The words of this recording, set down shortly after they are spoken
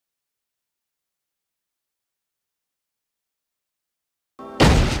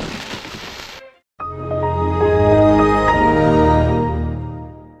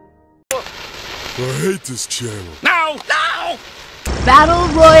hate this channel. No! No! Battle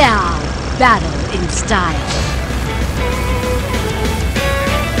Royale. Battle in style.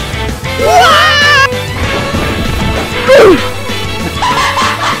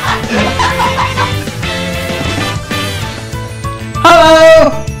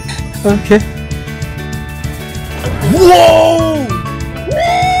 Hello! Okay. Whoa!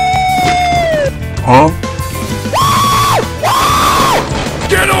 Huh?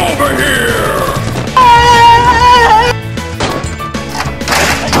 Get over here!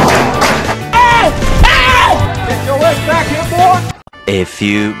 Get your ass back here, boy! A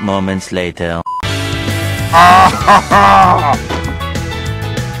few moments later. Oh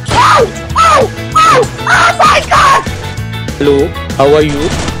my God! Hello, how are you?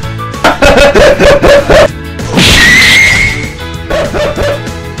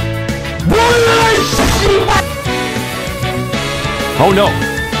 Oh no!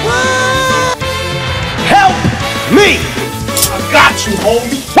 Help me! I got you,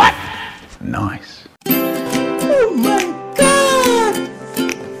 homie! What? Nice. Oh my God!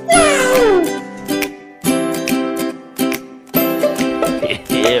 Wow!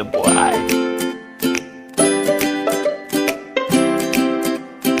 Yeah, boy.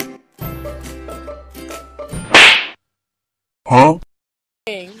 Huh?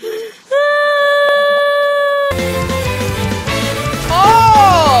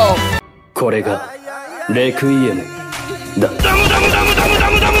 これがレクイエムだ。ダムダムダムダムダ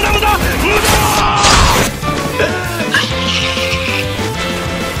ムダムダムダム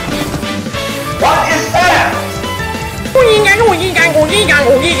What is that?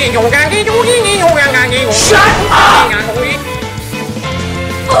 Shut up!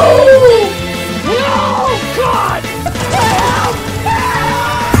 Oh! No! God!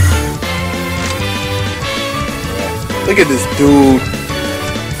 Look at this dude.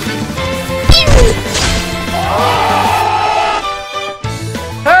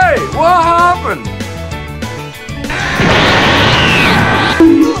 Hey, what happened?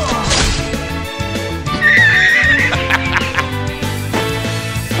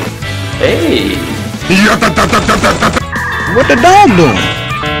 Hey! What the dog doing?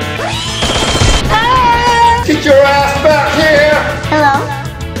 Get your ass back here! Hello.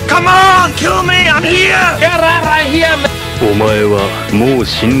 Come on, kill me! I'm here! Get right here, man! お前はもう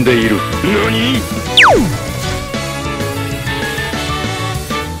死んでいる。何？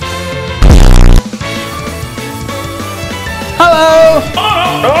 Hello! No,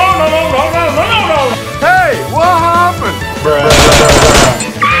 no, no, no, no, no, no, no! Hey, what happened?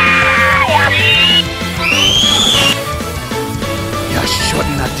 You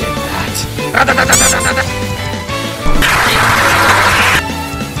shouldn't have did that.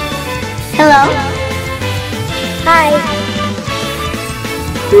 Hello. Hi.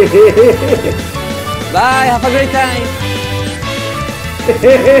 Bye, have a great time.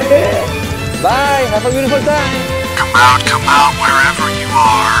 Bye, have a beautiful time. Come out, wherever you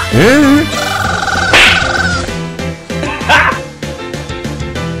are.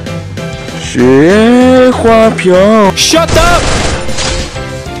 雪花飘。 Shut up!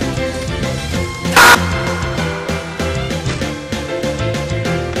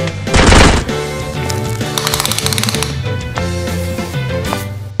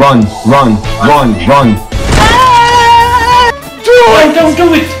 Run, run, run, run. Do it! Don't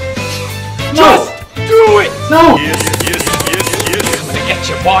do it! No! Do it! No! Yes, yes, yes, yes. I'm gonna get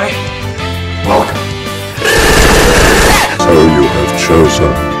you, boy! Welcome. So you have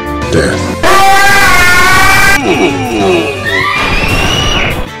chosen death.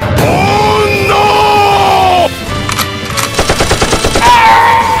 Oh no!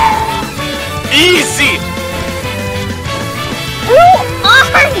 Easy! Who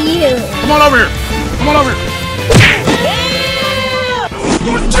are you? Come on over here! Come on over here!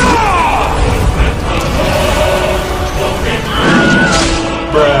 Good job!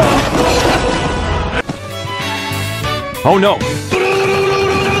 Oh no!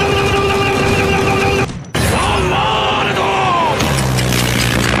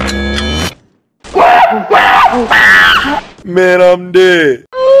 Man, I'm dead.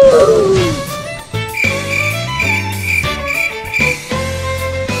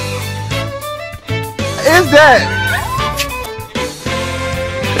 Is that?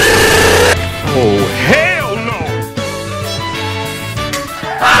 Oh hell no!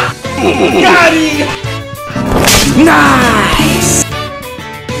 Got him! Nice!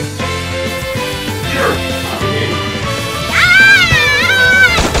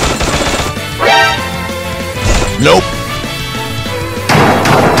 Nope.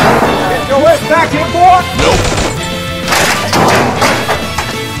 Get your ass back here, boy! Nope.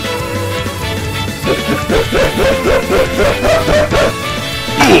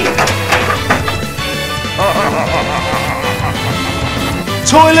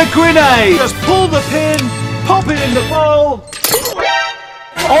 toilet grenade. Just pull the pin, pop it in the bowl.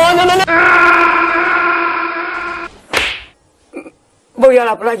 Oh, no, no, no. Voy a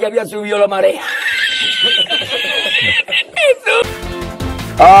la playa, había subido la marea.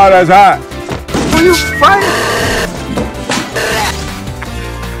 Oh, that's hot. Are you fighting?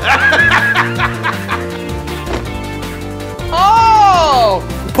 Oh!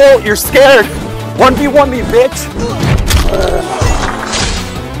 Bolt, you're scared. 1v1 me, bitch.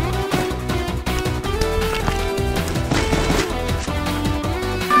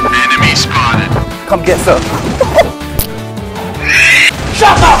 Enemy spotted. Come get some.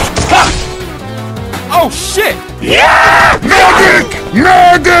 Shut up! Oh shit! Yeah! Medic!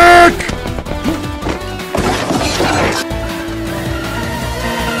 Medic!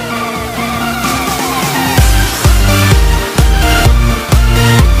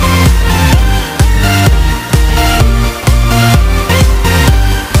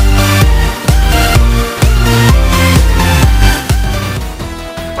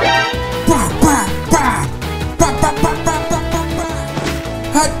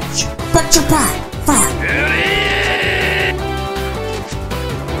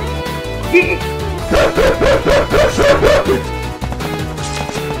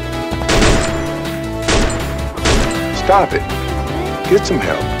 Stop it. Get some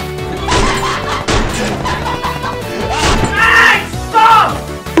help. Hey, stop!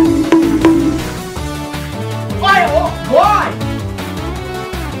 Why? Why?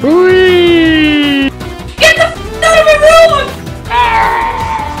 Get the f out of my room!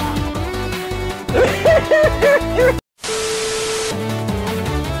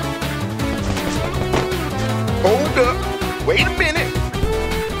 Hold up. Wait a minute.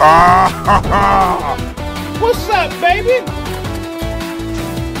 What's up, baby?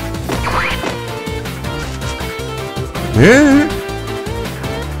 Yeah.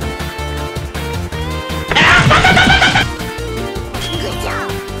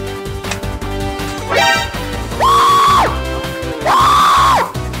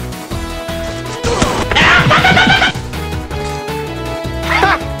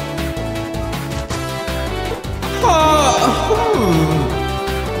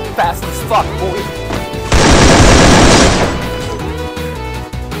 Fast as fuck, boy.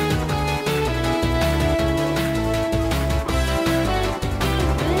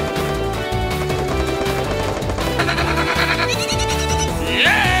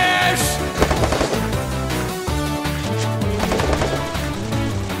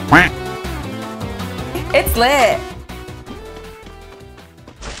 It's lit.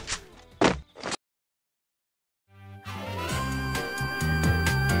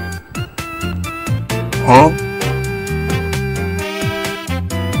 Huh?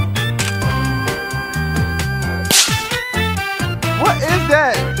 What is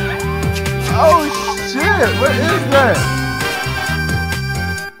that? Oh shit, what is that?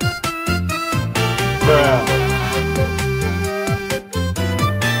 Bruh.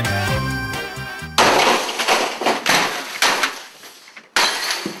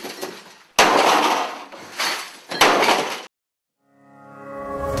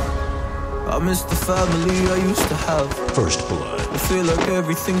 I miss the family I used to have. First blood. I feel like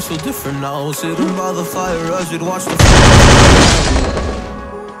everything's so different now. Sitting by the fire as you'd watch the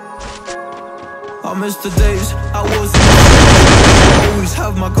I miss the days I wasn't always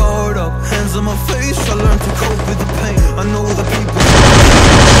have my guard up, hands on my face. I learned to cope with the pain. I know the people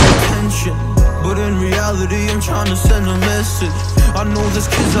attention, but in reality I'm trying to send a message. I know there's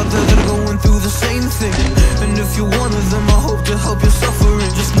kids out there that are going through the same thing, and if you're one of them I hope to help your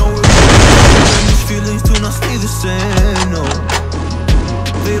suffering. Just know it, these feelings do not stay the same. No,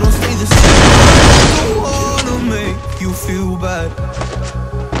 they don't stay the same. I don't wanna make you feel bad,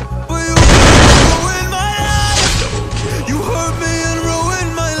 but you ruined my life. You hurt me and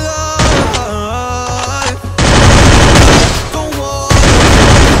ruined my life. Don't wanna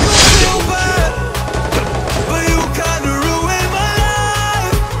make you feel bad, but you kinda ruined my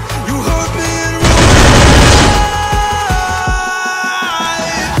life. You hurt me and ruined my life.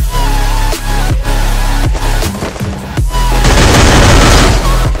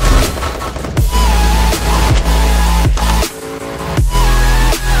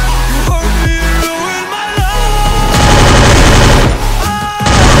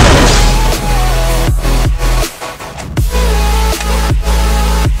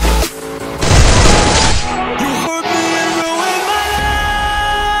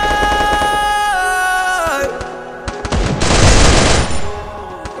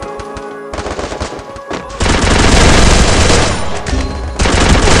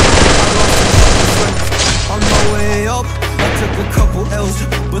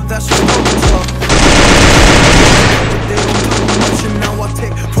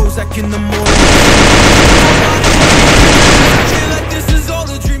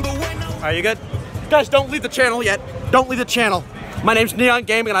 Are you good? Guys, don't leave the channel yet. Don't leave the channel. My name's Neon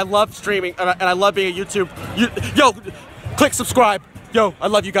Gaming, and I love streaming, and I love being a YouTube. Yo, click subscribe. Yo, I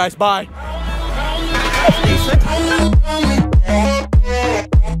love you guys. Bye.